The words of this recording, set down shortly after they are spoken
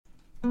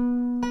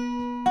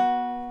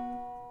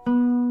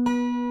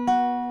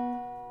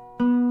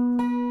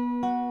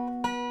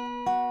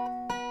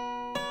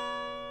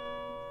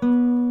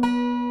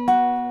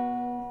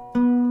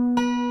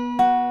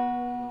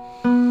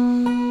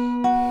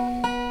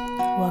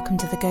welcome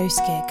to the Ghost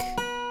Gig.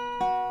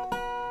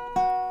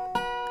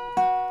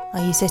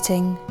 Are you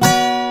sitting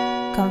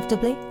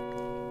comfortably?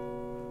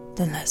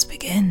 Then let's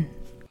begin.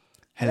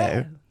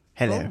 Hello.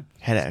 Oh.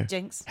 Hello.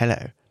 Jinx. Hello.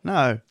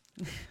 No.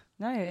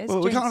 No, it's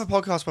Well, Jinx. we can't have a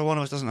podcast where one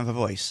of us doesn't have a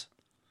voice.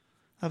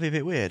 That'd be a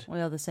bit weird. We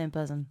are the same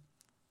person.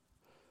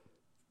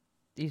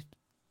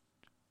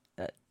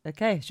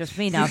 Okay, it's just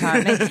me now,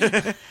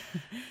 apparently.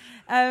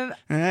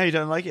 Yeah, you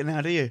don't like it now,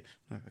 do you?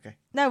 Oh, okay.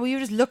 No, well, you were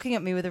just looking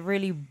at me with a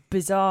really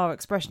bizarre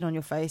expression on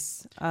your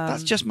face.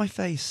 That's just my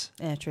face.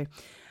 Yeah, true.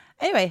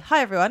 Anyway, hi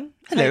everyone.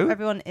 Hello. Hope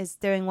everyone is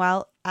doing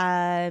well.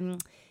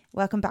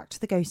 Welcome back to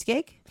the Ghost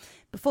Gig.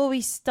 Before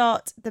we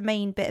start the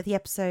main bit of the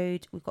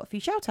episode, we've got a few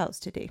shout outs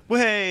to do.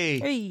 Way.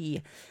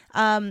 Hey.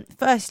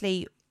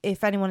 Firstly,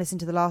 if anyone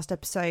listened to the last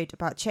episode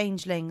about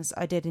changelings,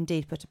 I did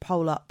indeed put a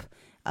poll up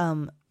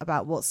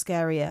about what's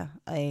scarier,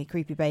 a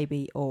creepy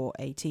baby or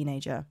a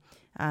teenager.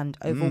 And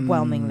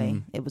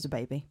overwhelmingly, it was a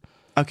baby.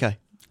 Okay.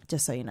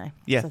 Just so you know.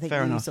 Yeah, so I think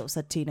fair you enough. sort of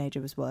said teenager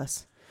was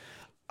worse.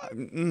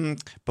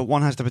 But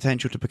one has the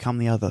potential to become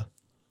the other.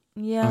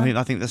 Yeah.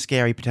 I think the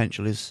scary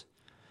potential is...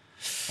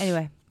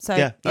 Anyway, so...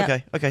 Yeah,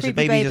 okay. So Creepy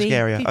babies baby,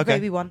 are scarier. creepy Okay.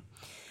 baby one.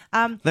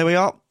 There we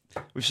are.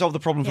 We've solved the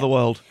problem for the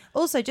world.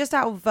 Also, just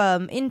out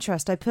of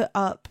interest, I put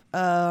up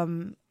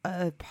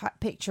a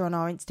picture on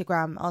our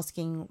Instagram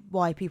asking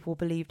why people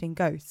believed in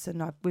ghosts,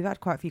 and we've had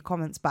quite a few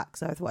comments back,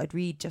 so I thought I'd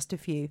read just a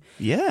few.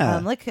 Yeah.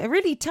 Like a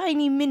really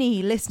tiny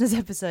mini listeners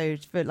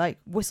episode for like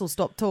Whistle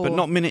Stop Tour. But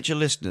not miniature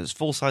listeners,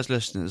 full-size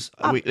listeners.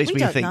 At least we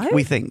don't know.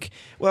 We think.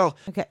 Well...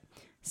 Okay.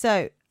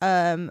 So,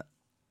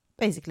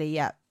 basically,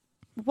 yeah.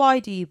 Why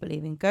do you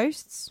believe in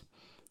ghosts?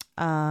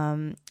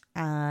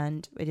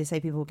 And we did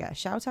say people get a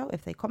shout out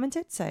if they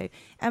commented. So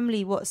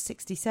Emily Watts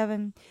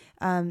 67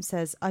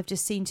 says, I've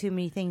just seen too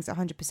many things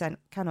 100%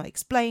 cannot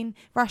explain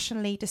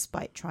rationally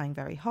despite trying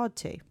very hard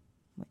to.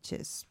 Which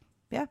is,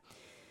 yeah.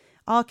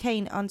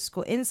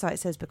 Arcane_insight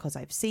says, because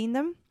I've seen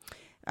them.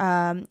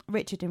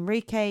 Richard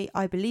Enrique,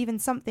 I believe in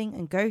something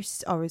and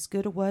ghosts are as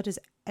good a word as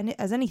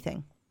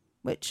anything.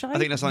 Which I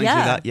think there's something to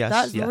that, yes.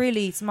 That's yeah.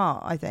 really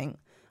smart, I think.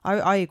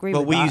 I agree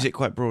well, with that. we use it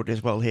quite broadly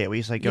as well here.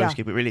 We say ghost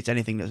gig, but really it's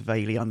anything that's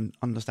vaguely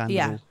understandable.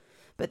 Yeah,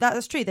 but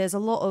that's true. There's a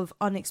lot of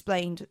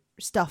unexplained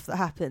stuff that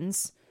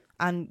happens.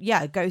 And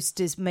yeah, ghost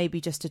is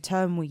maybe just a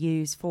term we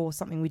use for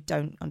something we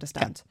don't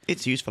understand. Yeah,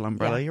 it's useful,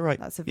 Umbrella. Yeah, You're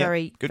right. That's a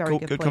very good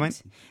point.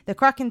 comment. The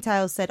Kraken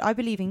Tales said, I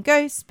believe in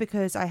ghosts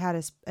because I had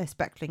a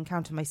spectral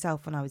encounter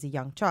myself when I was a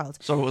young child.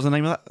 So what was the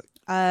name of that?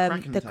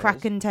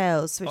 Kraken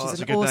Tales, which is that's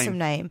an a good awesome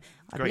name.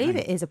 I Great believe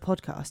name. it is a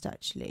podcast,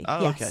 actually.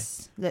 Oh,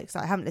 yes. Okay. Looks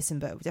like I haven't listened,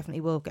 but we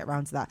definitely will get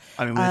around to that.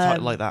 I mean, with a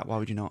title like that, why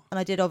would you not? And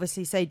I did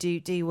obviously say, do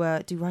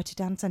write it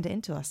down and send it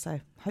in to us, so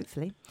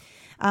hopefully.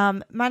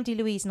 Mandy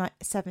Louise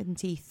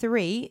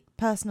 73,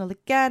 personal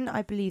again.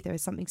 I believe there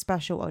is something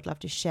special I would love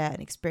to share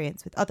and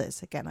experience with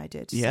others. Again, I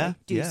did. Yeah.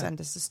 So send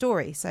us a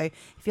story. So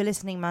if you're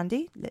listening,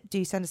 Mandy,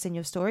 do send us in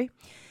your story.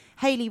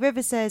 Hayley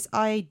River says,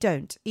 I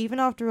don't, even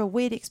after a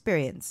weird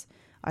experience.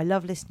 I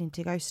love listening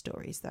to ghost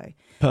stories, though.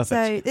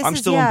 Perfect. So I'm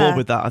still on board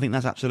with that. I think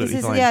that's absolutely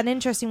this is, fine. an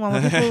interesting one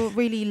where people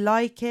really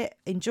like it,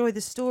 enjoy the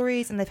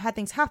stories, and they've had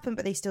things happen,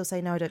 but they still say,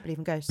 no, I don't believe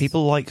in ghosts.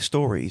 People like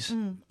stories.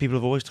 People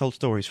have always told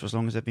stories for as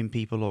long as they've been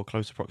people or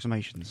close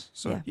approximations.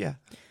 So, yeah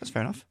that's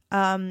fair enough.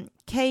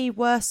 Kay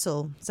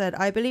Wursel said,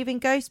 I believe in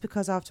ghosts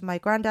because after my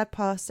granddad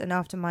passed and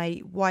after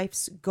my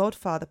wife's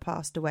godfather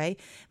passed away,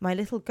 my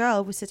little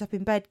girl would sit up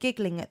in bed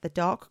giggling at the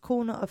dark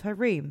corner of her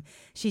room.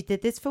 She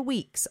did this for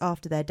weeks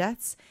after their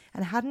deaths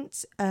and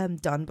hadn't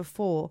done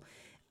before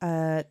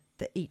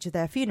each of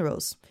their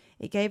funerals.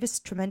 It gave us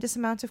a tremendous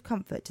amount of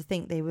comfort to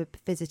think they were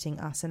visiting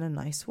us in a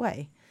nice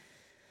way.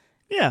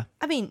 Yeah.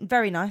 I mean,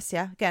 very nice,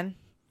 yeah. Again,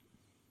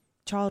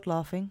 child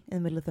laughing in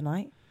the middle of the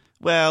night.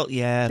 Well,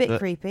 yeah. Bit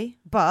creepy,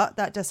 but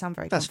that does sound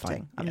very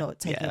comforting. Fine. I'm not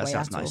taking away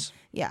that at all. nice.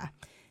 Yeah.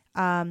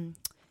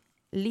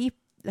 Lee,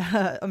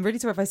 I'm really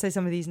sorry if I say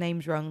some of these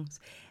names wrong.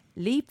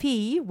 Lee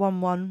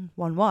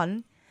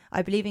P1111.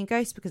 I believe in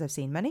ghosts because I've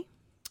seen many.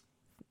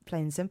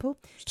 Plain and simple.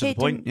 To the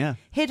point, yeah.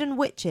 Hidden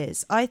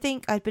witches. I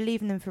think I'd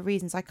believe in them for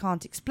reasons I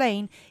can't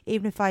explain,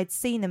 even if I'd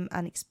seen them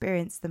and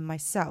experienced them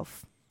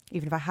myself.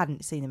 Even if I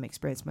hadn't seen them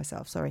experience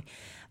myself, sorry.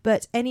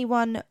 But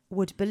anyone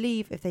would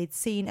believe if they'd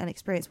seen and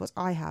experienced what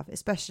I have,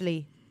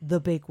 especially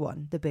the big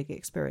one, the big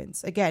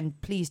experience. Again,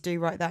 please do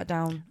write that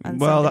down and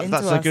send it in to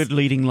us. That's a good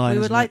leading line.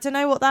 We would like to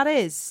know what that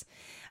is.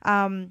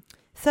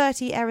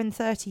 30 Erin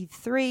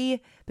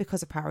 33,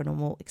 because of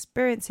paranormal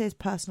experiences,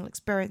 personal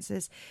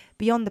experiences,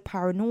 beyond the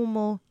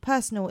paranormal,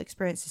 personal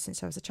experiences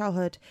since I was a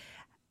childhood.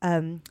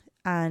 And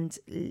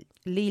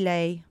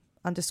Lile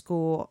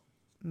 _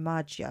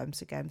 Magia, I'm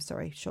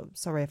sorry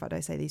if I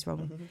don't say these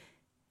wrong.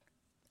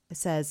 It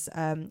says,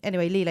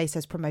 anyway, Lile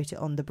says promote it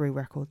on the Brew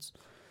Records.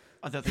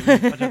 I don't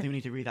think we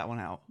need to read that one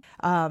out.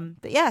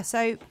 But yeah,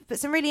 but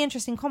some really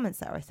interesting comments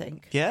there, I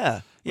think. Yeah.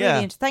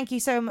 Really thank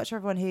you so much,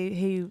 everyone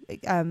who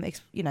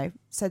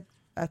said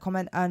a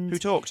comment and who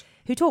talked.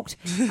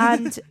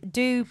 And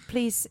do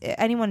please,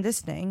 anyone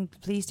listening,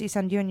 please do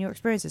send you and your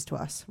experiences to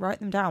us. Write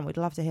them down. We'd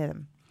love to hear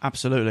them.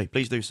 Absolutely,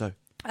 please do so.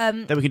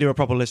 Then we can do a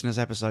proper listeners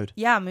episode.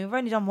 Yeah, I mean, we've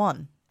only done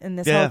one in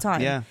this whole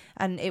time. Yeah.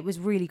 And it was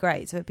really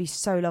great. So it'd be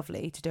so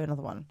lovely to do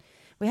another one.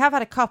 We have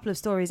had a couple of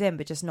stories in,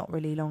 but just not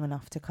really long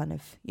enough to kind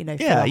of, fill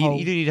a whole...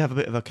 you do need to have a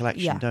bit of a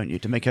collection, don't you,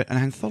 to make an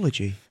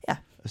anthology,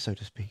 so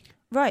to speak.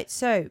 Right,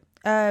 so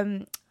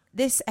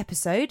this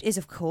episode is,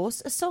 of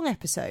course, a song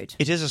episode.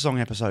 It is a song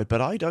episode, but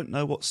I don't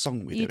know what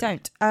song we're doing. You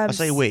don't. I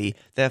say we,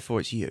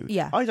 therefore it's you.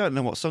 Yeah. I don't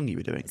know what song you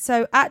were doing.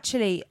 So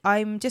actually,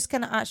 I'm just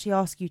going to ask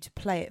you to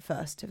play it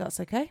first, if that's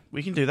okay.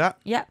 We can do that.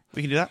 Yeah.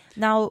 We can do that.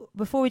 Now,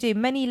 before we do,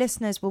 many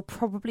listeners will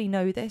probably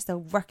know this.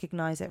 They'll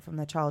recognise it from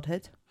their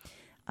childhood.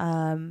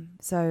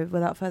 So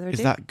without further ado...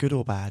 Is that good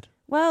or bad?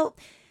 Well,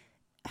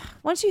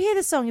 once you hear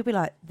the song, you'll be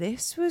like,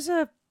 this was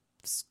a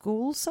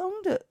school song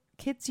that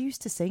kids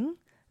used to sing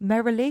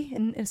merrily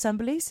in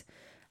assemblies.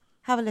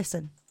 Have a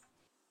listen.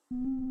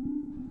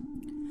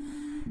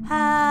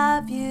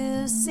 Have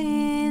you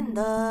seen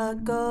the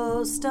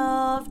ghost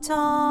of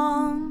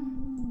Tom?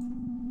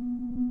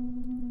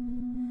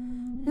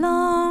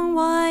 Long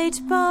white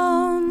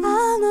bones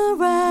and the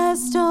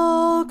rest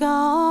all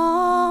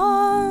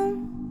gone.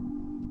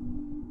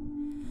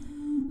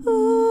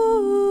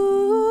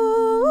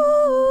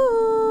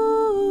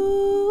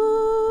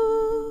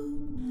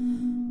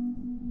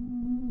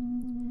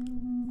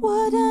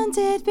 Wouldn't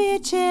it be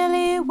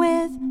chilly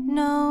with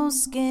no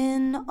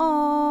skin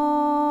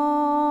on?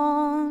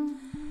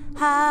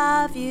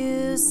 Have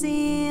you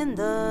seen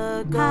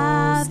the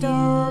ghost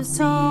of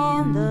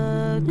Tom?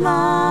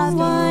 Long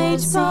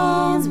white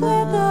bones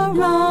with the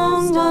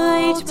long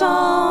white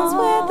bones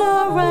with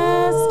the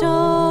rest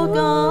all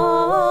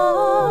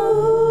gone.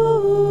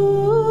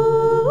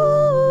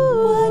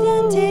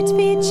 Wouldn't it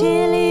be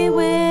chilly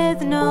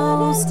with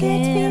no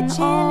skin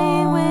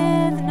on?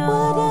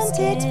 Wouldn't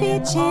it be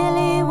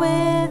chilly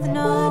with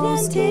no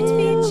skin on? Wouldn't it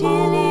be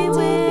chilly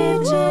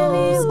with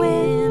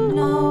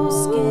no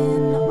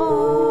skin on?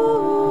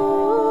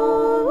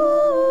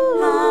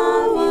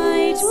 Have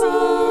white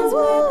bones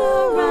with the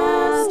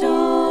rest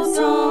of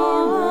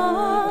Tom,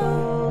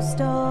 ghost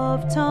of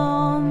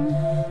Tom.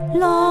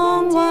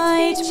 Long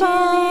white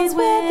bones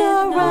with the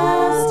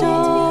rest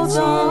of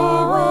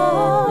Tom,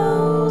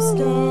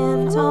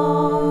 skin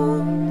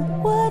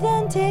on.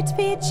 Wouldn't it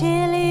be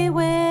chilly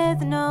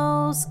with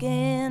no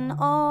skin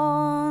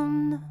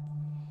on?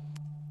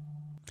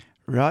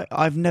 Right,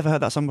 I've never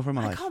heard that song before in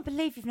my I life. can't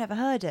believe you've never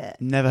heard it.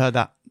 Never heard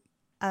that.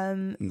 I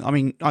I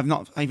mean, I've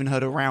not even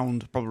heard a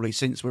round probably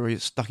since we were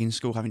stuck in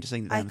school having to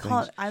sing the damn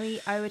can't. things. I mean,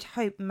 I would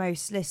hope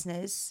most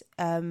listeners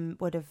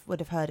would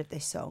have heard of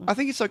this song. I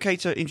think it's okay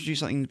to introduce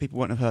something that people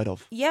won't have heard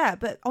of. Yeah,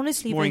 but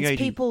honestly, More Vince,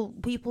 engaging.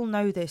 people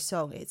know this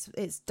song.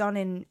 It's done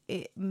in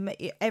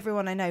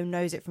everyone I know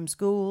knows it from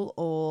school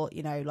or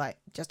like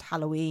just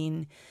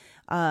Halloween.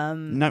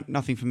 No,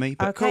 nothing for me.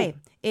 But Okay,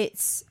 cool.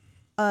 it's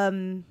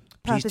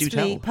Please do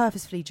tell.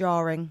 purposefully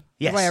jarring.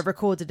 Yes. The way I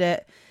recorded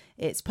it,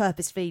 it's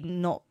purposefully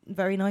not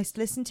very nice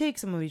to listen to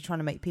because I'm really trying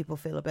to make people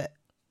feel a bit,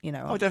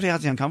 Oh, it definitely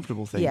has the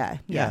uncomfortable thing.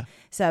 Yeah.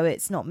 So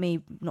it's not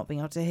me not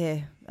being able to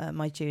hear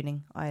my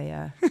tuning.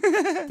 I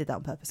did that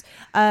on purpose.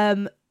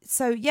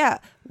 So yeah,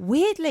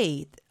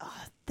 weirdly,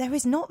 there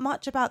is not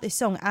much about this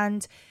song,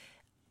 and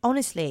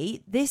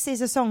honestly, this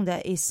is a song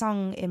that is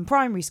sung in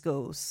primary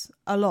schools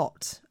a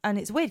lot, and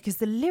it's weird because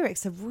the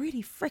lyrics are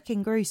really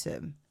freaking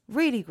gruesome.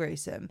 Really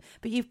gruesome,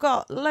 but you've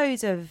got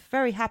loads of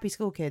very happy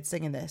school kids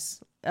singing this.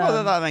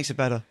 Well, that makes it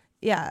better.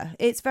 Yeah,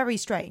 it's very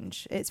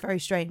strange. It's very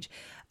strange.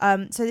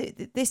 So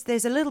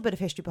there's a little bit of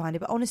history behind it,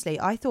 but honestly,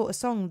 I thought a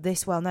song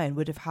this well known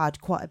would have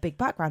had quite a big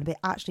background, but it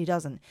actually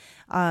doesn't,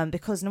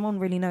 because no one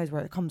really knows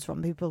where it comes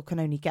from. People can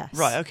only guess.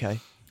 Right. Okay.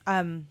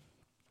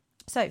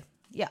 So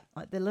yeah,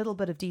 the little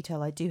bit of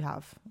detail I do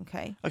have.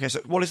 Okay. Okay. So,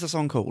 what is the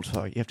song called?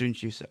 Sorry, you have to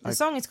introduce it. The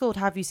song is called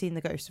 "Have You Seen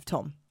the Ghost of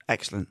Tom?"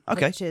 Excellent.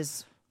 Okay. Which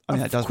is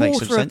that does quarter make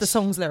some sense. of the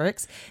song's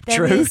lyrics.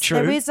 True.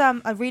 There is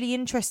a really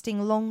interesting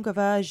longer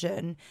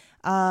version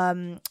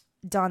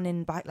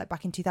done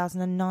back in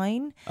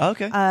 2009.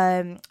 Okay.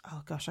 Oh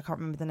gosh, I can't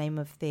remember the name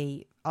of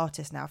the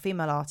artist now,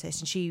 female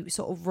artist, and she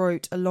sort of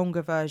wrote a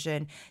longer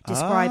version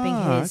describing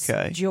his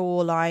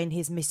jawline,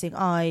 his missing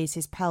eyes,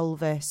 his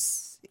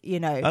pelvis,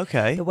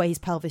 the way his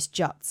pelvis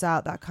juts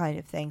out, that kind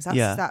of thing. So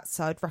that's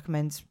I'd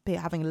recommend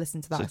having a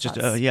listen to that. So just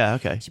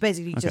okay. She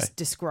basically just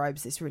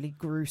describes this really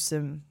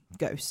gruesome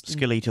ghost,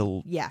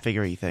 skeletal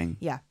figurey thing.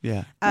 Yeah.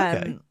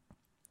 Okay.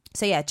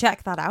 So yeah,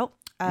 check that out.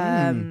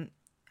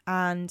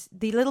 And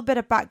the little bit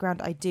of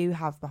background I do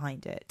have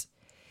behind it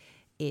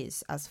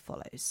is as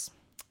follows.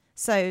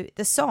 So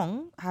the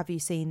song, Have You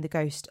Seen the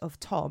Ghost of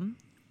Tom?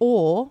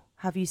 Or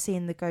Have You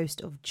Seen the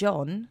Ghost of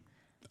John?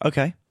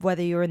 Okay.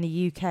 Whether you're in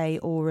the UK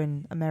or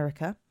in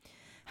America,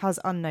 has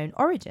unknown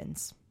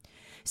origins.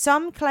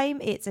 Some claim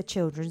it's a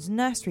children's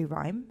nursery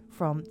rhyme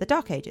from the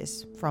Dark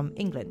Ages, from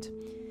England.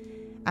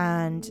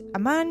 And a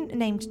man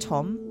named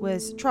Tom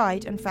was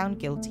tried and found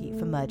guilty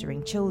for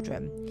murdering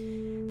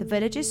children. The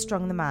villagers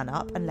strung the man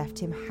up and left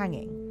him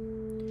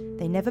hanging.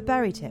 They never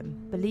buried him,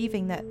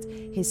 believing that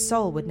his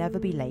soul would never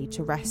be laid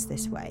to rest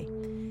this way.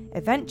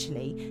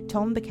 Eventually,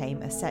 Tom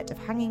became a set of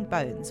hanging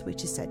bones,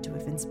 which is said to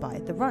have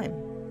inspired the rhyme.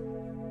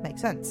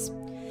 Makes sense.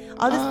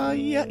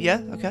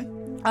 Okay.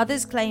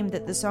 Others claim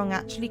that the song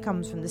actually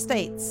comes from the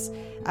States,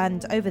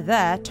 and over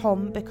there,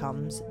 Tom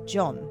becomes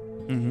John.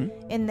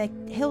 Mm-hmm. In the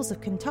hills of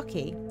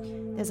Kentucky,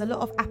 there's a lot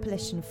of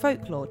Appalachian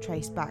folklore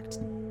traced back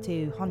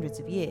to hundreds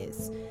of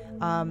years,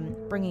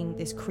 bringing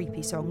this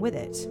creepy song with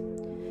it.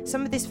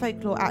 Some of this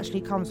folklore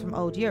actually comes from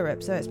old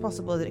Europe, so it's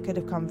possible that it could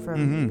have come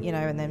from,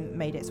 and then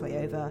made its way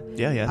over.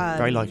 Yeah,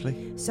 very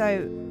likely.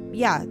 So,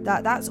 yeah,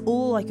 that's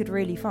all I could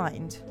really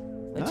find,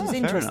 which is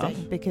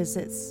interesting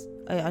because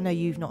I know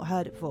you've not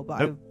heard it before,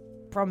 but I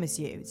promise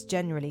you, it's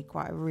generally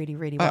quite a really,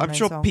 really well-known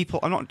song. I'm sure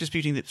I'm not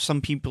disputing that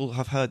some people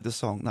have heard the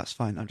song. That's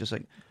fine. I'm just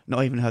like,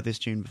 not even heard this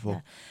tune before.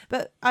 Yeah.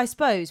 But I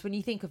suppose when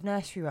you think of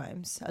nursery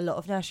rhymes, a lot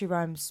of nursery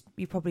rhymes,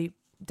 you probably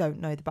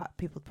don't know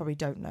people probably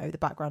don't know the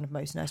background of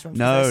most nursery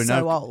rhymes. They're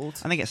so old.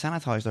 And they get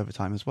sanitized over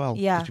time as well.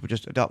 Yeah. People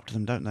just adapt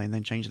them, don't they? And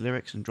then change the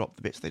lyrics and drop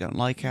the bits they don't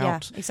like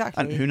out. Yeah,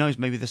 exactly. And who knows,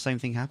 maybe the same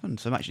thing happened.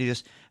 So actually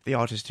the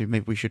artist who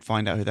maybe we should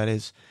find out who that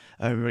is,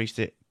 released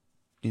it,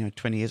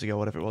 20 years ago,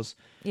 whatever it was.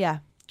 Yeah.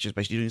 She's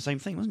basically doing the same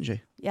thing, wasn't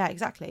she? Yeah,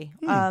 exactly.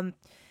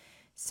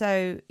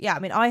 So, yeah, I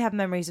mean, I have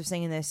memories of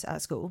singing this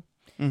at school.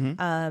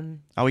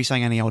 Mm-hmm. We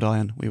sang Any Old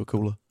Iron. We were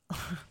cooler.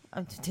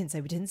 I didn't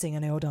say we didn't sing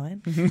Any Old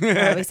Iron.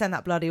 We sang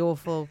that bloody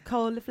awful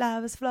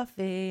cauliflower's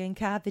fluffy and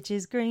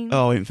cabbages green.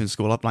 Oh, infant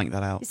school. I blanked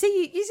that out.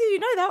 You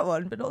know that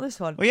one, but not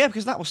this one. Well, yeah,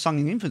 because that was sung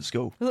in infant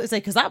school. I thought to say,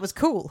 because that was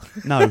cool.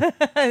 No.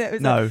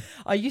 No. Like,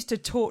 I used to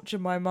torture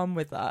my mum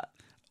with that.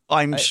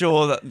 I'm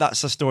sure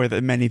that's a story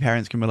that many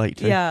parents can relate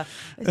to. Yeah.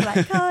 It's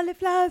like,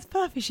 cauliflower's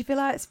puffy. She'd be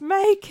like,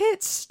 make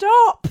it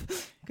stop.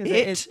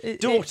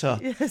 Daughter.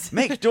 Yes.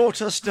 Make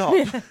daughter stop.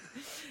 Yeah.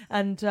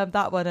 And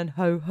that one and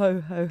ho,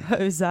 ho, ho,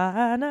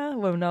 Hosanna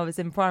when I was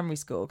in primary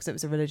school because it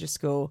was a religious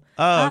school.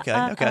 Oh, okay.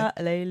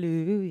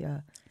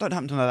 Hallelujah. Don't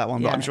happen to know that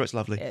one, but I'm sure it's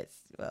lovely.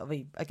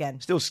 Again.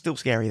 Still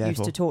scary, therefore.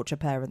 Used to torture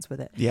parents with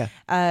it. Yeah.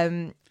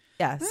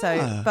 Yeah,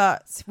 so,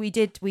 but we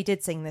did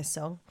sing this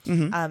song.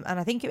 Mm-hmm. And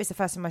I think it was the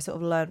first time I sort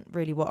of learned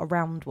really what a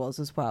round was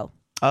as well.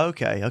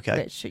 Okay.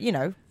 Which,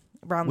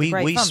 round the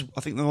great fun.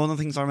 I think one of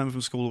the things I remember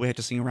from school we had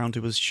to sing around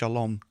to was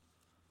Shalom.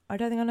 I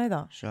don't think I know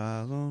that.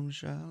 Shalom,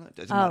 shalom.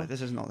 Doesn't matter.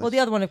 This is not this. Well, the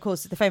other one, of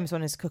course, the famous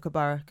one is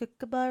Kookaburra.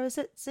 Kookaburra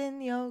sits in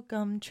the old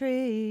gum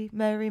tree.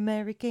 Merry,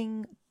 merry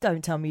king.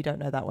 Don't tell me you don't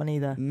know that one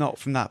either. Not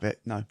from that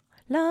bit, no.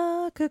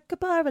 La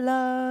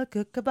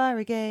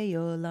Kookaburra gay,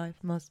 your life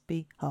must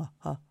be. Ha,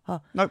 ha,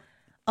 ha. Nope.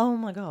 Oh,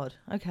 my God.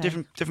 Okay.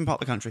 Different part of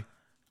the country.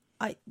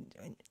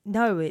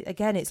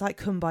 Again, it's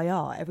like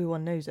Kumbaya.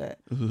 Everyone knows it.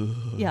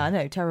 Yeah, I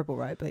know, terrible,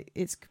 right? But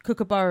it's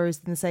Kookaburra is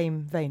in the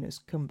same vein as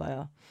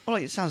Kumbaya. Well,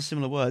 it sounds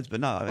similar words,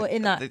 but no. Well,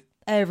 in that,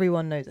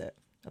 everyone knows it,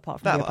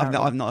 apart from that.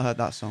 I've not heard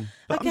that song.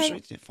 But okay,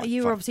 I'm sure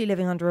you were obviously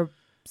living under a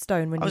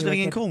stone when you were I was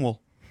living in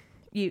Cornwall.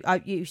 You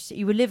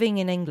were living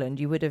in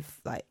England. You would have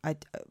I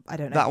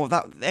don't know.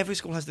 That every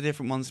school has the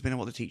different ones depending on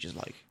what the teacher's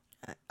like.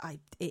 I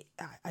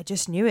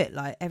just knew it.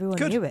 Like everyone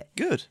knew it.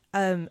 Good.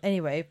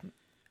 Anyway.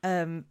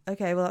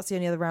 Okay, well that's the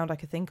only other round I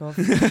could think of.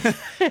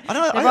 I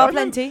know there are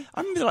plenty.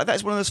 I remember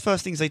that's one of those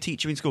first things they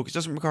teach you in school because it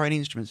doesn't require any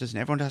instruments, doesn't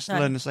it? Everyone has to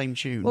learn the same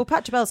tune. Well,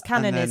 Pachelbel's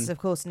canon is of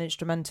course an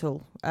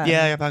instrumental.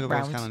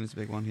 Pachelbel's canon is a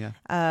big one.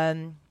 Yeah.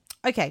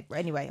 Okay.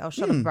 Anyway, I'll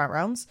shut up about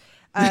rounds.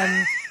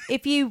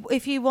 If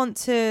you want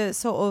to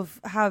sort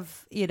of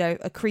have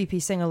a creepy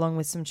sing along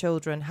with some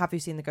children, Have You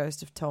Seen the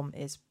Ghost of Tom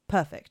is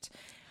perfect.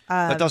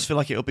 That does feel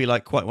like it'll be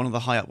like quite one of the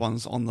high up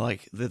ones on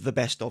like the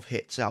best of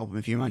hits album.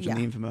 If you imagine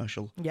the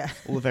infomercial,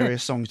 all the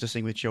various songs to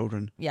sing with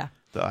children, that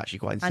are actually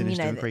quite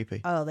sinister and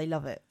creepy. Oh, they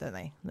love it, don't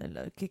they? They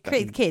love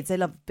kids. They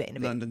love being a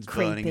bit London's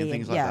creepy Burning and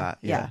things like that.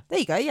 Yeah, there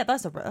you go. Yeah,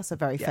 that's a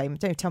very famous.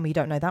 Don't tell me you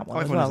don't know that one.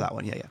 Everyone knows that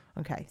one. Yeah.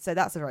 Okay, so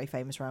that's a very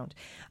famous round.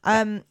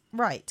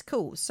 Right,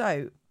 cool.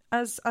 So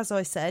as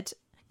I said,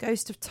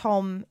 Ghost of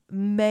Tom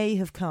may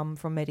have come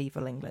from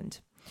medieval England.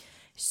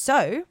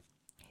 So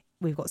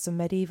we've got some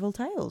medieval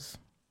tales.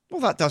 Well,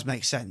 that does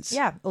make sense.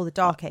 Yeah, or the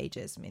Dark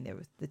Ages. I mean, there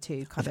were the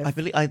two kind of...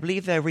 I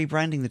believe they're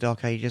rebranding the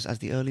Dark Ages as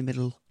the early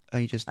Middle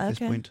Ages at this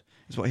point,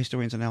 is what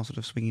historians are now sort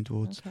of swinging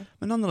towards. Okay.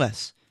 But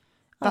nonetheless,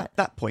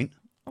 that point...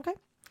 Okay.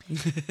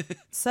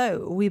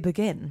 So, we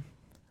begin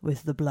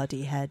with The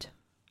Bloody Head.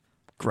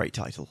 Great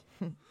title.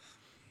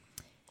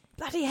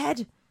 Bloody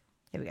Head!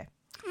 Here we go.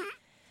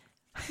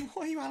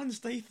 Why are you Alan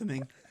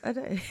Stathaming? I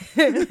don't...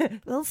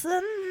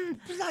 Wilson!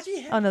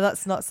 Bloody Head! Oh, no,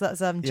 that's not... That's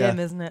Jim,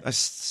 isn't it?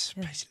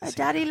 A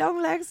daddy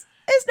Longlegs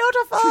is not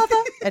a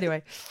father!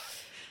 Anyway.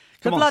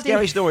 Come on,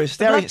 scary stories.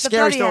 Scary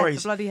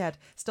stories. The Bloody Head.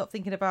 Stop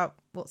thinking about...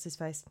 What's his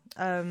face?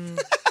 I can't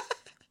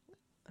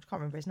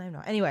remember his name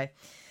now. Anyway.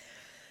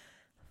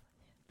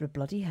 The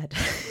Bloody Head.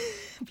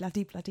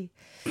 bloody.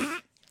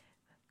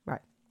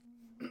 Right.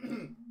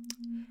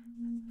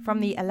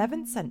 From the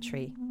 11th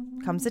century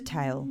comes a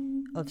tale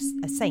of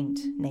a saint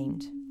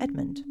named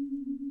Edmund.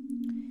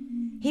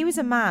 He was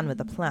a man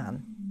with a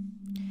plan.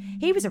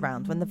 He was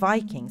around when the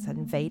Vikings had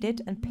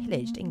invaded and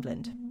pillaged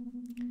England.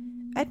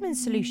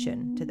 Edmund's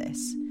solution to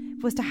this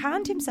was to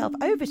hand himself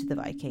over to the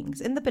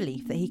Vikings in the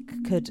belief that he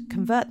could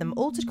convert them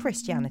all to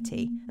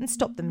Christianity and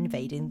stop them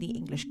invading the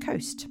English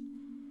coast.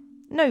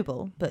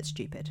 Noble, but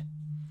stupid.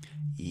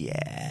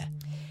 Yeah.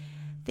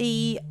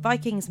 The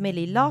Vikings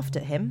merely laughed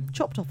at him,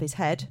 chopped off his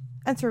head,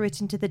 and threw it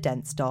into the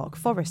dense, dark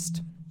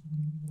forest.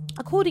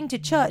 According to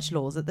church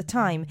laws at the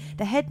time,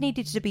 the head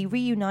needed to be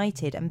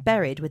reunited and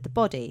buried with the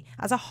body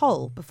as a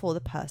whole before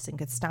the person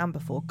could stand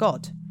before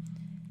God.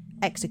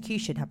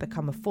 Execution had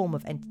become a form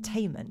of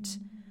entertainment.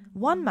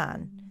 One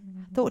man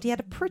thought he had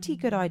a pretty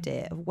good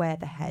idea of where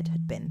the head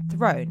had been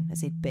thrown,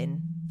 as he'd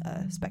been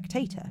a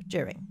spectator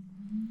during.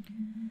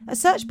 A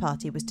search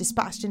party was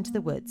dispatched into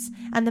the woods,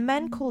 and the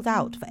men called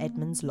out for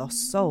Edmund's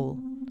lost soul.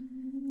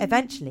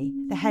 Eventually,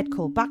 the head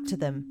called back to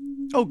them.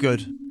 Oh,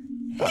 good.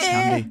 That's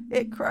handy.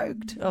 It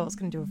croaked. Oh, I was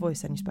going to do a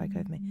voice and you spoke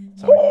over me.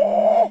 Sorry.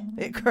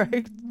 It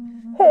croaked.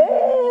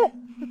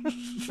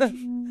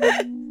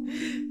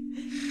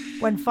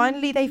 When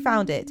finally they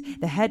found it,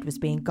 the head was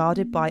being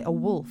guarded by a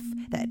wolf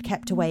that had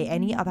kept away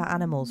any other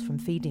animals from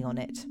feeding on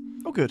it.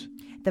 Oh, good.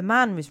 The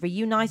man was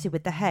reunited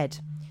with the head,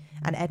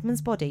 and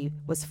Edmund's body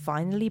was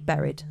finally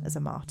buried as a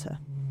martyr.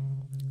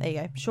 There you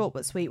go. Short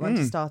but sweet one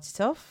to start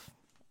it off.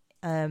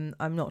 I'm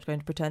not going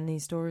to pretend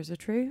these stories are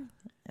true.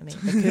 I mean,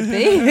 they could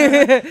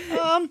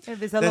be.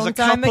 There's a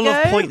couple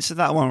of points of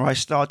that one where I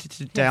started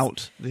to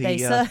doubt the... They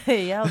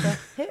say, I'm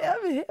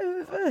here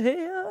over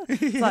here.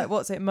 It's like,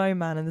 what's it, Mo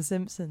Man and The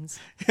Simpsons?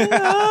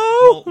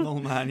 Hello?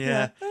 Mole Man,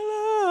 yeah.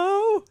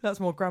 Hello?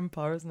 That's more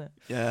grandpa, isn't it?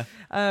 Yeah.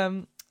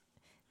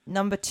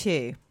 Number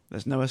 2.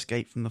 There's no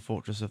escape from the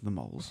Fortress of the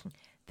Moles.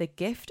 The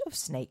Gift of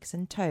Snakes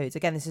and Toads.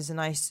 Again, this is a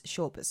nice,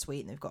 short but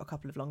sweet, and they've got a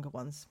couple of longer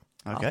ones.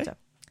 Okay. After.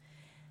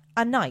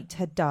 A knight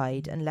had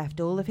died and left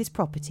all of his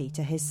property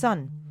to his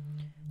son.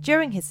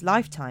 During his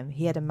lifetime,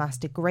 he had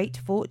amassed a great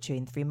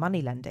fortune through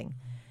money lending.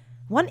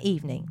 One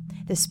evening,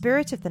 the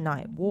spirit of the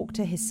knight walked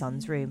to his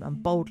son's room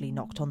and boldly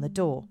knocked on the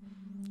door.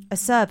 A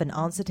servant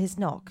answered his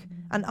knock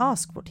and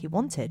asked what he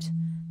wanted.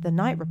 The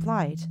knight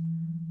replied,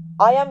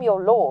 "I am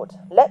your lord.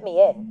 Let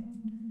me in."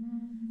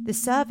 The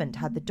servant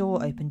had the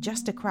door open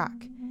just a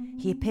crack.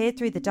 He appeared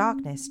through the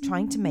darkness,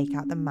 trying to make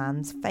out the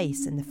man's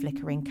face in the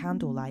flickering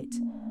candlelight.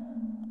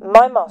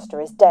 "My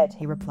master is dead,"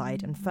 he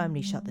replied, and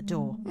firmly shut the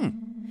door.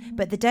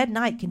 But the dead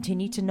knight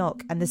continued to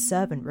knock, and the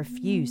servant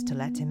refused to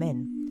let him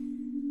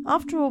in.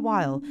 After a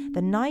while,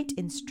 the knight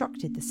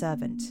instructed the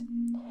servant,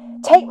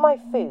 "Take my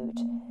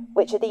food,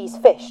 which are these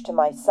fish, to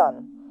my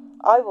son.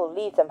 I will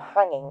leave them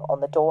hanging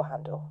on the door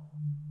handle."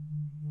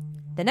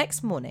 The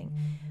next morning,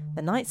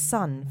 the knight's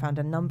son found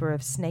a number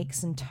of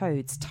snakes and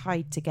toads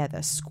tied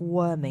together,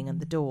 squirming at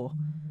the door.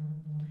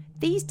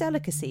 These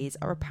delicacies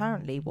are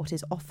apparently what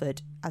is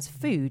offered as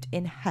food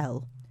in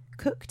hell,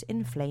 cooked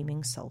in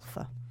flaming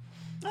sulphur.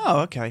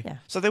 Oh, okay. Yeah.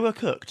 So they were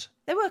cooked?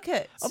 They were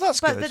cooked. Oh, that's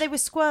good. But they were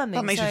squirming.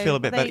 That makes me feel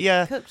a bit better,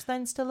 yeah. Cooked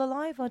then still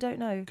alive? I don't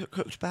know.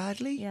 Cooked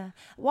badly? Yeah.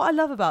 What I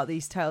love about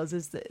these tales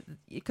is that,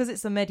 because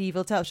it's a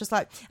medieval tale, it's just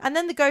like, and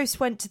then the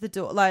ghost went to the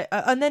door, like,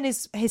 and then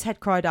his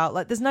head cried out,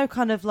 like, there's no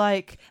kind of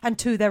like, and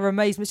to their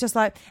amazement, it's just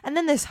like, and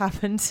then this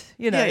happened,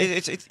 you know. Yeah,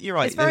 it's you're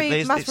right. It's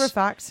very matter of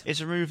fact. It's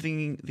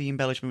removing the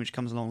embellishment which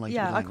comes along later.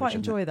 Yeah, I quite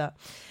enjoy that.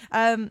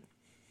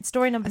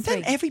 Story number 3.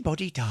 And then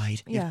everybody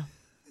died. Yeah.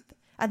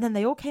 And then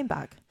they all came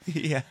back.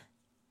 Yeah.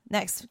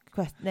 Next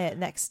question.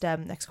 Next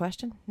story.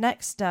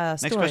 Next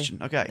question.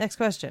 Okay. Next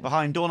question.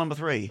 Behind door number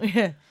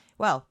 3.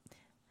 Well,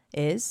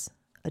 is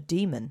a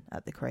demon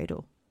at the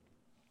cradle.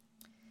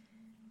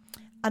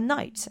 A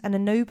knight and a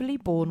nobly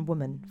born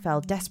woman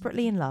fell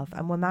desperately in love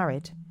and were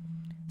married.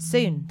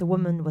 Soon the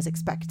woman was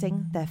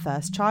expecting their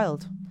first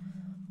child.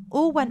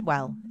 All went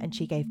well, and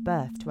she gave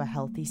birth to a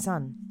healthy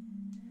son.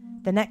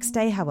 The next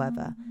day,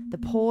 however, the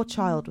poor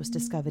child was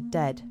discovered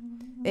dead.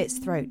 Its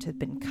throat had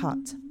been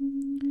cut.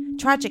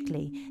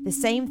 Tragically, the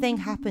same thing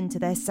happened to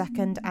their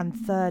second and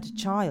third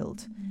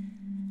child.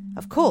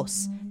 Of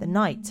course, the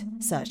knight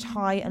searched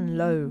high and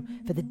low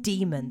for the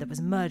demon that was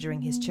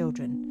murdering his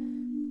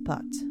children,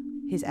 but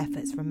his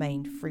efforts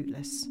remained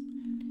fruitless.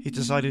 He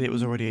decided it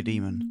was already a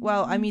demon.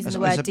 Well, I'm using the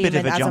word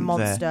demon as a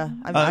monster.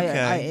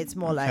 It's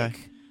more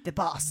like the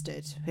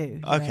bastard who.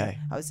 Okay.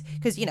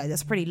 Because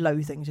that's a pretty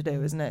low thing to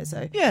do, isn't it?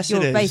 So yes,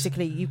 it is.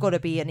 Basically, you've got to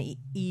be an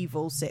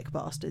evil, sick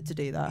bastard to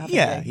do that.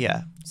 Yeah, you?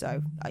 Yeah.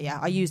 So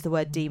I use the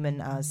word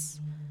demon as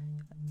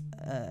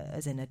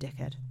in a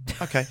dickhead.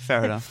 Okay,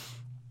 fair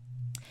enough.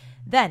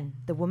 Then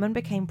the woman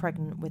became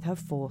pregnant with her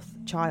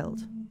 4th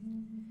child.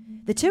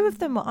 The two of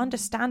them were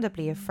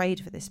understandably afraid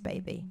for this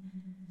baby.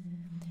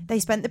 They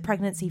spent the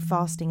pregnancy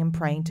fasting and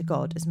praying to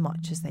God as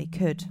much as they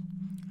could.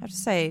 I have to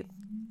say,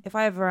 if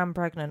I ever am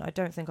pregnant, I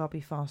don't think I'll be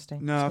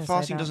fasting. No,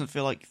 fasting doesn't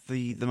feel like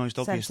the most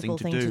obvious thing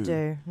to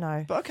do.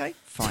 No. But okay,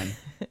 fine.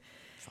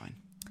 Fine.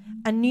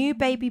 A new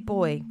baby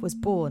boy was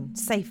born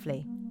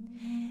safely.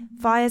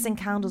 Fires and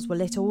candles were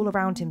lit all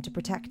around him to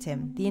protect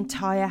him. The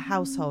entire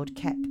household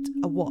kept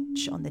a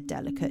watch on the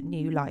delicate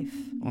new life.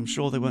 Well, I'm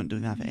sure they weren't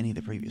doing that for any of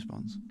the previous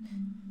ones.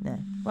 No.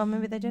 Well,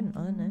 maybe they didn't.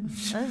 I don't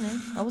know.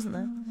 I wasn't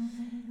there.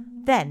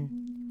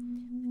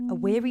 Then, a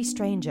weary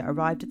stranger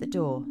arrived at the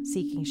door,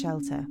 seeking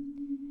shelter.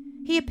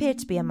 He appeared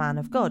to be a man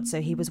of God,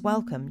 so he was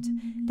welcomed.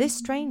 This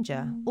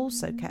stranger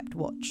also kept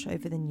watch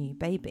over the new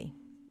baby.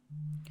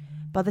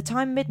 By the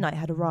time midnight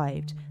had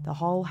arrived, the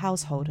whole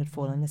household had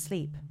fallen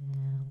asleep,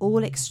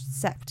 all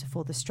except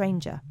for the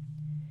stranger.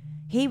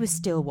 He was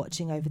still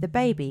watching over the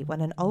baby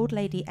when an old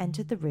lady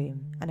entered the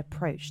room and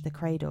approached the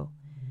cradle.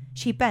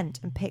 She bent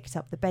and picked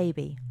up the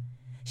baby.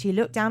 She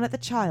looked down at the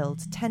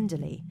child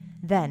tenderly,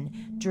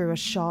 then drew a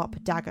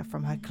sharp dagger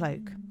from her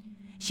cloak.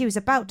 She was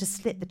about to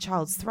slit the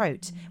child's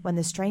throat when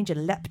the stranger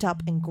leapt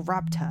up and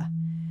grabbed her.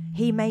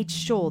 He made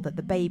sure that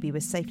the baby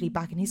was safely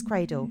back in his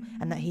cradle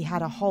and that he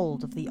had a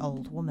hold of the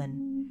old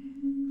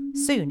woman.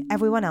 Soon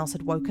everyone else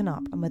had woken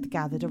up and were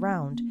gathered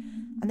around,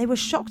 and they were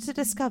shocked to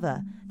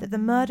discover that the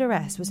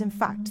murderess was in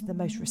fact the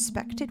most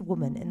respected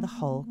woman in the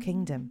whole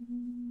kingdom.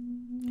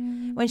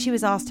 When she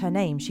was asked her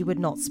name, she would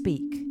not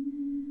speak.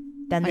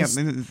 Then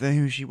they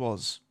knew who she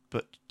was,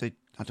 but they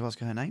had to ask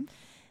her name?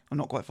 I'm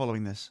not quite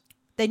following this.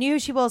 They knew who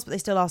she was, but they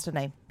still asked her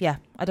name. Yeah,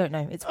 I don't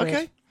know. It's weird.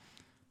 Okay.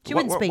 She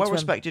wouldn't speak to him. Well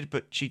respected,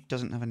 but she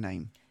doesn't have a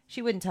name.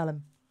 She wouldn't tell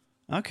him.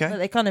 Okay. But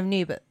they kind of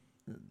knew, but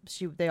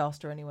they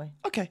asked her anyway.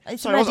 Okay.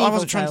 So I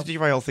wasn't trying to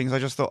derail things. I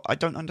just thought, I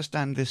don't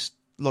understand this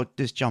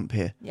jump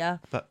here. Yeah.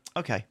 But,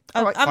 okay.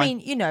 All right, I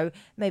mean,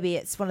 maybe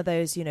it's one of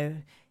those,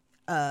 you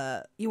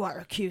are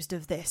accused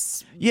of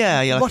this.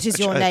 Yeah. What is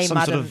your name,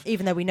 madam? Sort of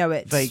even though we know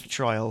it's vague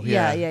trial.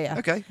 Yeah.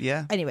 Okay,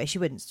 yeah. Anyway, she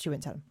wouldn't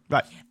tell him.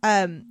 Right.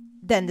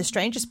 Then the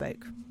stranger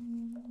spoke.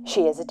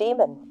 "She is a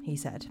demon," he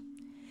said.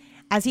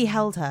 As he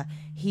held her,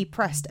 he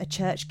pressed a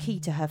church key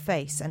to her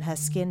face, and her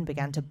skin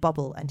began to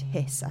bubble and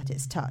hiss at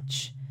its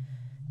touch.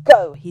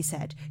 "Go," he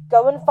said.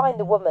 "Go and find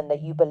the woman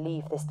that you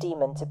believe this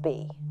demon to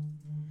be."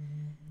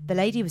 The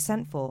lady was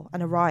sent for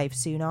and arrived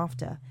soon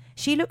after.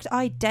 She looked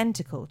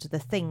identical to the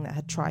thing that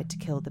had tried to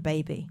kill the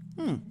baby.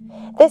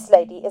 "This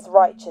lady is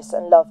righteous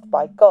and loved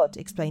by God,"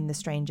 explained the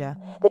stranger.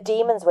 "The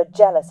demons were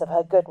jealous of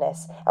her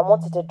goodness and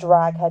wanted to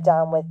drag her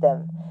down with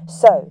them.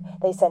 So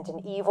they sent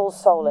an evil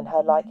soul in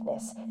her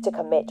likeness to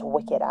commit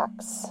wicked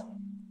acts."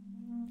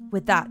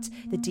 With that,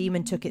 the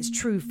demon took its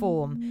true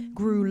form,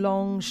 grew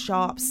long,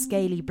 sharp,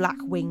 scaly black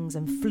wings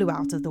and flew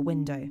out of the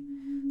window.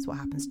 That's what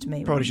happens to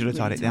me. Probably should have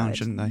tied it down,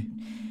 shouldn't they?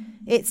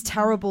 Its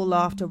terrible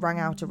laughter rang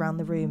out around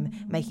the room,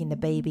 making the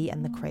baby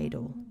and the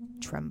cradle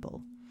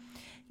tremble.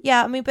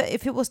 Yeah, I mean, but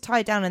if it was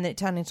tied down and then it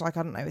turned into I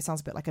don't know, it sounds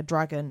a bit like a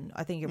dragon,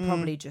 I think it'd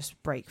probably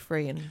just break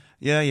free and...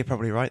 Yeah, you're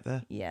probably right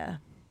there. Yeah.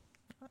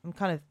 I'm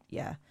kind of,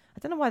 I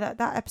don't know why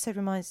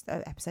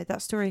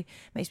that story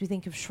makes me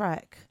think of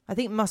Shrek. I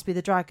think it must be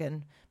the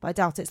dragon, but I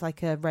doubt it's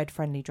like a red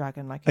friendly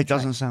dragon. It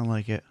doesn't sound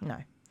like it. No.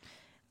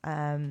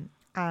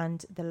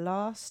 And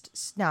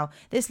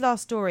this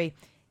last story,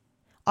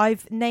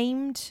 I've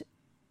named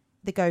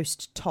the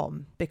ghost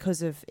Tom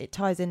because it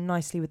ties in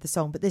nicely with the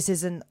song, but this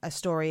isn't a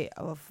story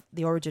of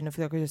the origin of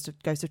the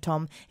ghost of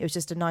Tom. It was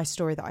just a nice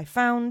story that I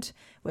found,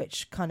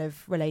 which kind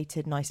of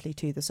related nicely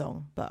to the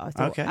song. But I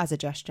thought, as a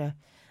gesture,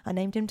 I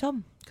named him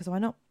Tom, because why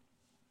not?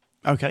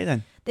 Okay,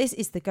 then. This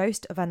is the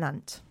ghost of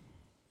Anant.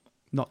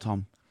 Not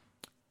Tom.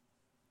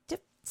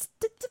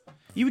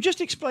 You were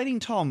just explaining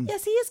Tom.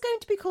 Yes, he is going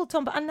to be called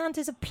Tom, but Anant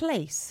is a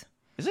place.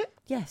 Is it?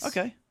 Yes.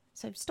 Okay.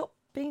 So stop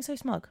being so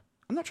smug.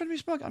 I'm not trying to be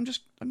smug. I'm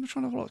just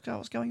trying to look at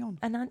what's going on.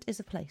 Anant is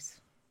a place.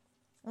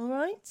 All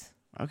right?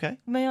 Okay.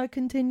 May I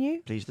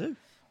continue? Please do.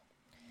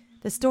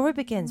 The story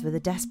begins with a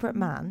desperate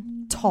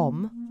man,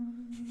 Tom,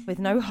 with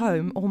no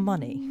home or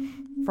money,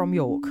 from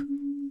York.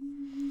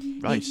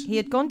 Right. He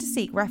had gone to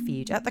seek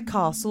refuge at the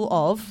castle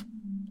of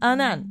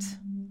Anant.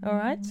 All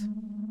right?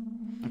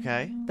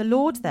 Okay. The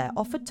lord there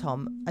offered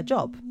Tom a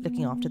job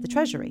looking after the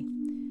treasury.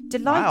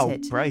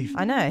 Delighted. Wow, brave.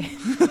 I know.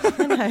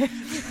 I know.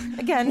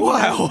 Again,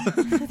 wow.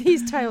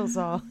 These tales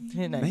are,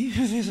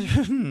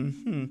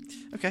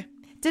 Okay.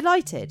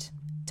 Delighted,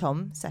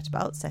 Tom set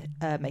about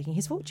making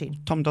his fortune.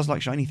 Tom does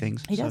like shiny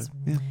things. He does.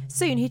 Yeah.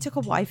 Soon he took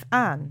a wife,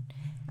 Anne,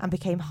 and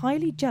became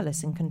highly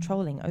jealous and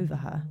controlling over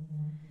her.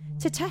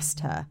 To test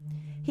her,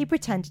 he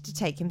pretended to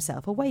take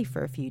himself away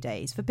for a few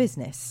days for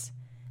business.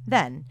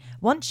 Then,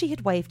 once she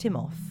had waved him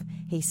off,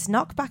 he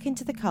snuck back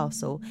into the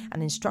castle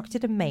and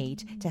instructed a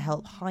maid to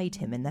help hide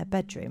him in their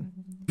bedroom.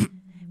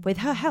 With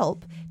her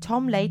help,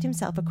 Tom laid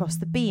himself across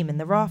the beam in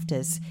the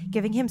rafters,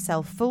 giving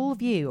himself full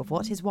view of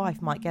what his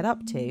wife might get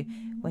up to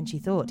when she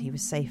thought he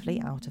was safely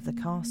out of the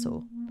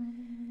castle.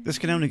 This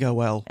can only go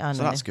well,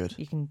 so that's good.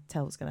 You can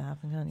tell what's going to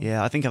happen, can't you?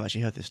 Yeah, I think I've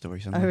actually heard this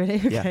story somewhere. Oh, really?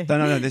 Okay. Yeah.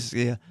 No, this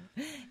is... Yeah.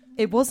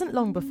 It wasn't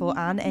long before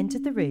Anne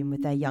entered the room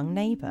with their young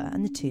neighbour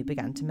and the two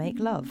began to make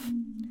love.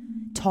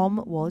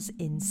 Tom was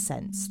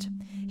incensed.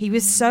 He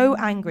was so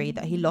angry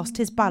that he lost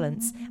his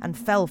balance and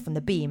fell from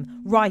the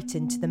beam right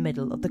into the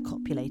middle of the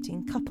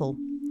copulating couple.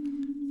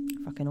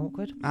 Fucking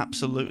awkward.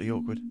 Absolutely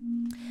awkward.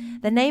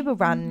 The neighbour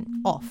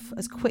ran off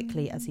as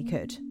quickly as he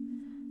could.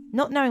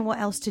 Not knowing what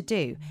else to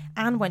do,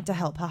 Anne went to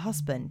help her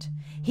husband.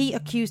 He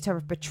accused her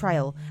of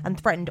betrayal and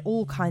threatened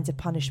all kinds of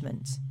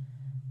punishment.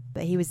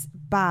 But he was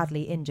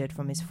badly injured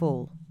from his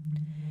fall.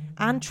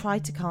 Anne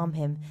tried to calm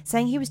him,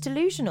 saying he was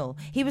delusional.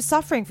 He was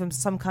suffering from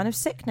some kind of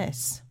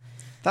sickness.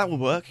 That will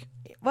work.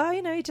 well,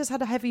 he just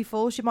had a heavy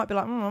fall. She might be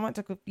like, I might,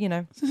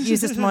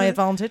 use this to my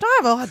advantage.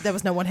 Oh, well, there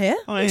was no one here.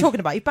 What are you talking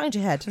about? You banged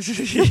your head.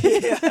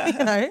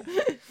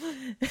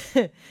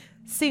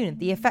 Soon,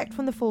 the effect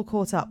from the fall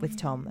caught up with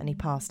Tom and he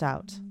passed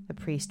out. The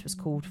priest was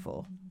called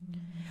for.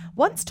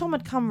 Once Tom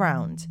had come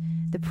round,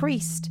 the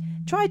priest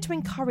tried to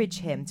encourage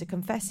him to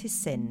confess his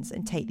sins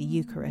and take the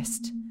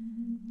Eucharist.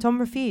 Tom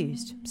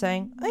refused,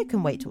 saying, I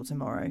can wait till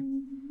tomorrow.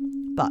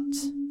 But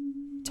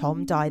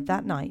Tom died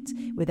that night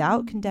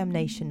without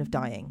condemnation of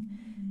dying.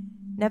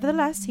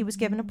 Nevertheless, he was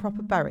given a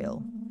proper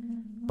burial.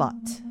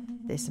 But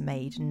this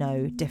made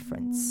no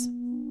difference.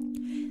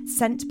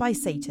 Sent by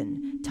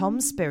Satan,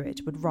 Tom's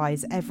spirit would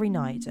rise every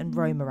night and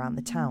roam around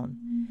the town.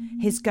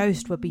 His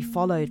ghost would be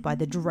followed by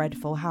the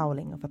dreadful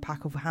howling of a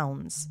pack of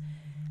hounds.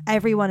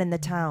 Everyone in the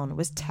town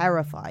was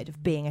terrified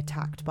of being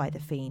attacked by the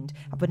fiend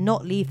and would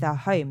not leave their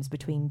homes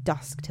between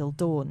dusk till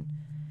dawn.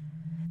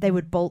 They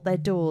would bolt their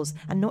doors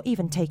and not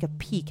even take a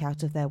peek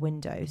out of their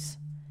windows.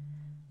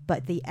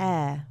 But the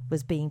air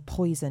was being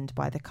poisoned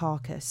by the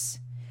carcass.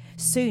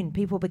 Soon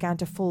people began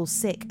to fall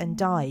sick and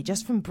die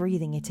just from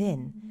breathing it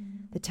in.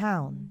 The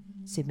town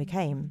soon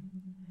became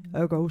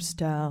a ghost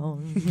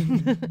town.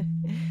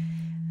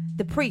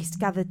 The priest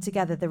gathered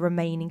together the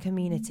remaining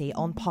community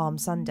on Palm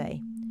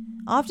Sunday.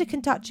 After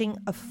conducting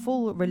a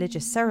full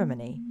religious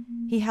ceremony,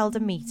 he held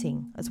a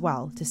meeting as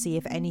well to see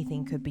if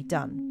anything could be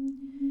done.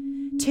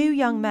 2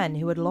 young men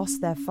who had lost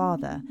their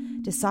father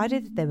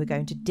decided that they were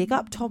going to dig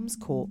up Tom's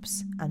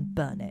corpse and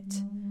burn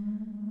it.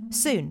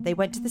 Soon they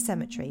went to the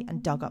cemetery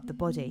and dug up the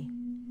body.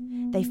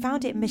 They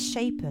found it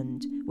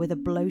misshapen with a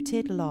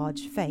bloated,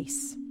 large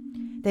face.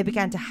 They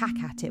began to hack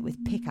at it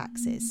with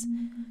pickaxes.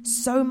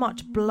 So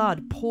much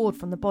blood poured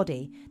from the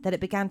body that it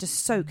began to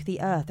soak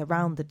the earth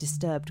around the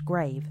disturbed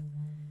grave.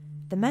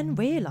 The men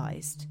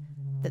realised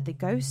that the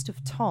ghost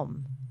of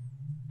Tom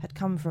had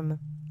come from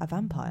a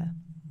vampire.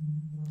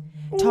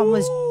 Tom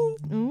was...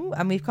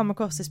 and we've come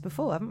across this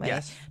before, haven't we?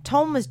 Yes.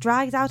 Tom was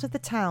dragged out of the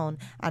town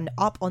and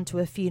up onto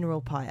a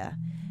funeral pyre.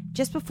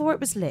 Just before it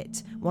was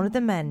lit, one of the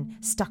men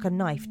stuck a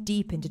knife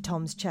deep into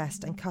Tom's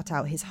chest and cut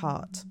out his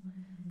heart.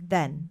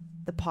 Then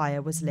the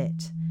pyre was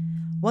lit.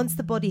 Once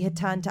the body had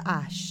turned to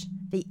ash,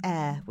 the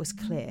air was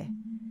clear.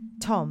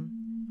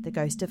 Tom, the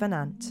ghost of an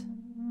ant,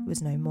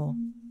 was no more.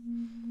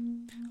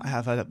 I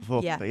have heard that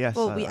before. Yeah. But yes.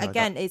 Well,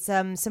 it's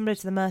similar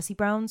to the Mercy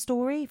Brown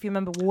story. If you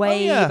remember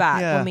way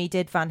back when we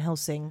did Van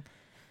Helsing.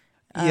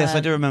 Yes, I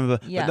do remember.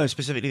 Yeah. But no,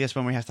 specifically this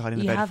one where he has to hide in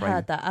the bed frame. You have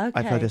heard that, okay.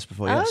 I've heard this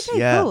before, yes.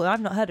 Okay, cool. I've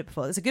not heard it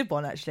before. It's a good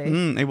one,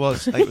 actually. It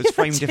was. It was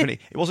framed differently.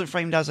 It wasn't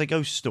framed as a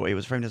ghost story. It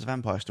was framed as a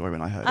vampire story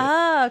when I heard it.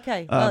 Ah,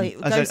 okay. Well,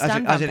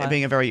 as it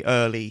being a very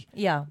early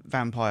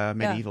vampire,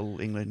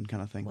 medieval England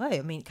kind of thing. Well,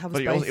 I mean, it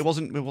covers but both. It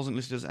wasn't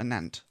listed as a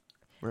Nant,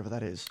 wherever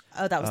that is.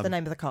 Oh, that was the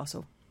name of the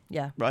castle.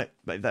 Yeah. Right.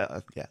 But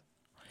that, yeah.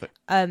 But,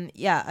 and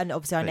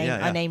obviously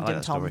I named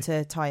him Tom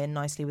to tie in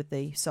nicely with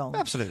the song.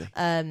 Absolutely.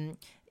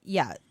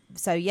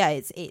 So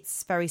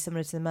it's very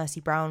similar to the Mercy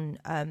Brown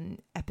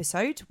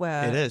episode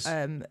where it is.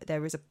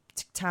 There is a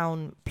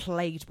town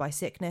plagued by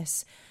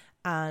sickness,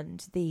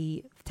 and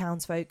the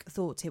townsfolk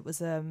thought it was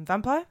a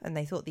vampire, and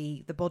they thought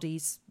the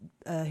bodies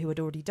who had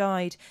already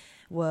died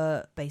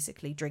were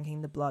basically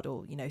drinking the blood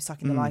or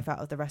sucking the life out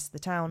of the rest of the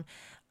town.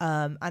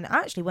 And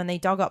actually, when they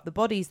dug up the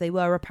bodies, they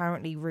were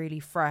apparently really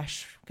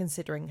fresh,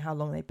 considering how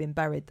long they'd been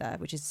buried there,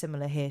 which is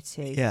similar here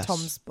to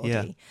Tom's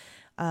body.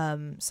 Yeah.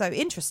 So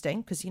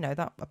interesting, because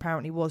that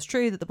apparently was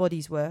true, that the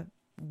bodies were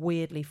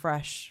weirdly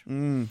fresh.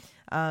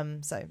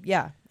 So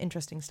yeah,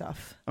 interesting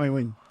stuff. I mean,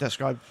 when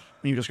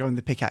you described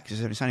the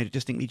pickaxes, it sounded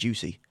distinctly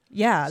juicy.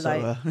 Yeah,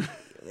 so,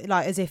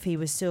 like as if he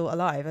was still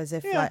alive, as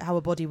if like how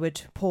a body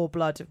would pour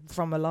blood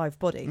from a live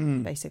body,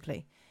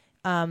 basically.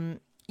 So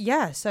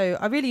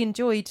I really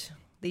enjoyed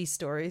these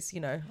stories.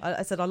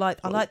 I said I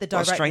like the directness.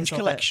 What a strange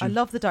collection. I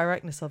love the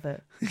directness of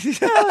it.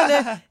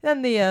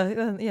 And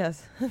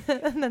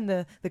then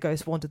the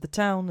ghost wandered the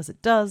town, as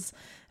it does.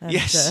 And,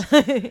 yes,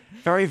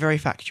 very, very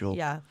factual.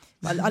 Yeah,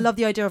 I love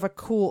the idea of a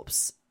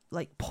corpse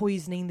like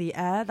poisoning the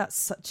air. That's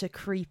such a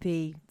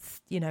creepy,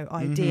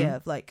 idea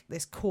of like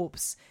this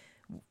corpse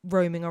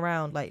roaming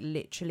around, like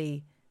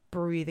literally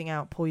breathing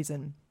out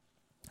poison.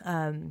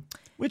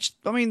 Which,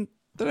 I mean,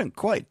 they don't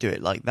quite do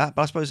it like that,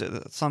 but I suppose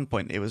at some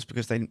point it was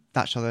because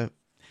that's how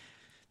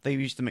they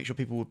used to make sure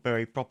people would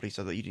bury properly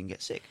so that you didn't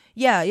get sick.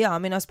 Yeah. I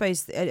mean, I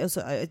suppose it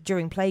also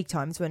during plague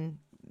times when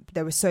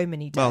there were so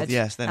many dead. Well,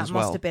 yes, then that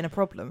must have been a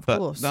problem, of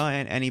course. No,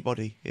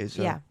 anybody is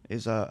a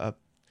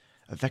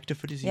vector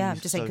for disease. Yeah, I'm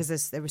just saying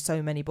because there were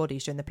so many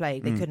bodies during the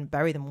plague, they couldn't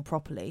bury them all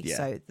properly. Yeah.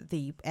 So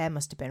the air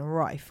must have been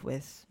rife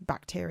with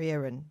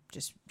bacteria and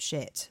just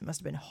shit. It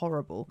must have been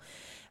horrible.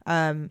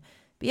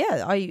 But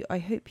yeah, I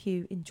hope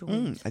you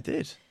enjoyed. I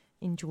did.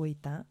 Enjoyed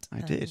that.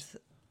 I did.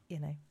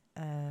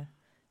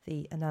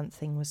 The Anant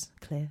thing was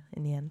clear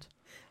in the end.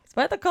 It's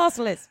where the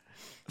castle is.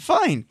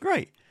 Fine,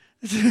 great.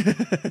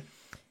 So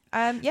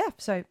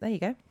there you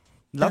go.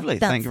 Lovely.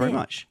 Thank you very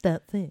much.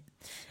 That's it.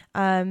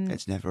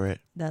 It's never it.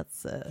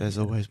 That's there's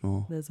always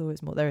more. There's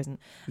always more. There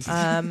isn't.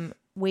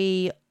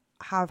 We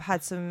have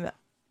had some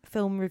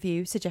film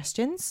review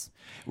suggestions.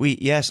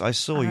 Yes, I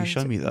saw you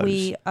show me those.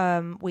 We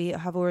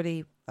have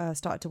already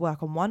started to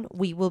work on one.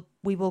 We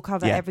will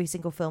cover every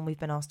single film we've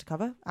been asked to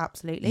cover.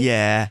 Absolutely.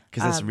 Yeah,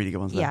 because there's some really good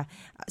ones there. Yeah.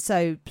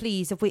 So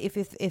please,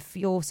 if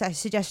your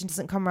suggestion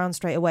doesn't come around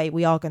straight away,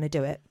 we are going to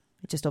do it.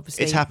 Just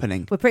obviously, it's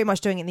happening. We're pretty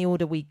much doing it in the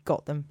order we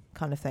got them,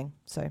 kind of thing.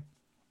 So,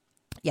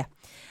 yeah,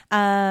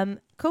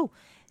 cool.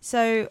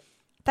 So,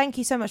 thank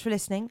you so much for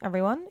listening,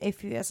 everyone.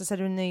 If you, as I said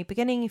in the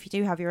beginning, if you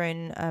do have your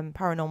own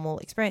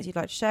paranormal experience you'd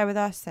like to share with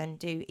us, then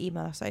do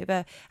email us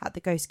over at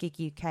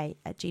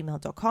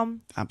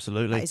theghostgiguk@gmail.com.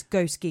 Absolutely. That is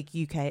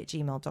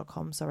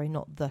ghostgiguk@gmail.com. Sorry,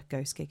 not the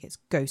ghost gig. It's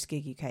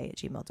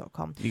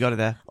ghostgiguk@gmail.com. You got it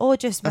there. Or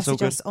just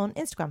message us on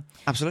Instagram.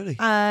 Absolutely.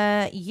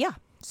 Yeah.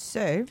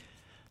 So,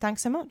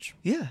 thanks so much.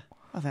 Yeah.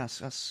 I think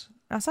that's us.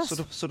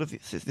 Sort of.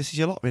 This is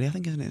your lot, really. I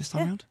think, isn't it? This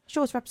time round.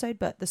 Shorter episode,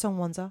 but the song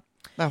ones are.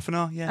 Well, for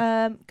now,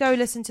 yeah. Go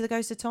listen to The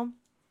Ghost of Tom.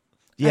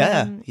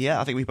 Yeah,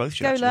 I think we both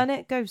should. Go learn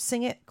it. Go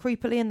sing it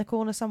creepily in the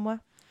corner somewhere.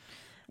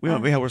 We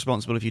won't be held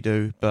responsible if you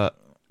do, but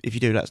if you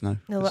do, let us know.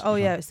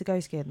 It's the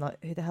Ghost Kid. Like,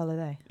 who the hell are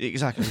they?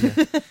 Exactly.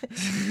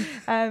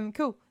 Yeah.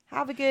 Cool.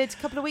 Have a good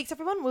couple of weeks,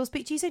 everyone. We'll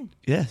speak to you soon.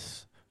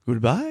 Yes.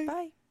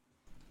 Goodbye.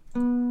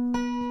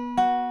 Bye.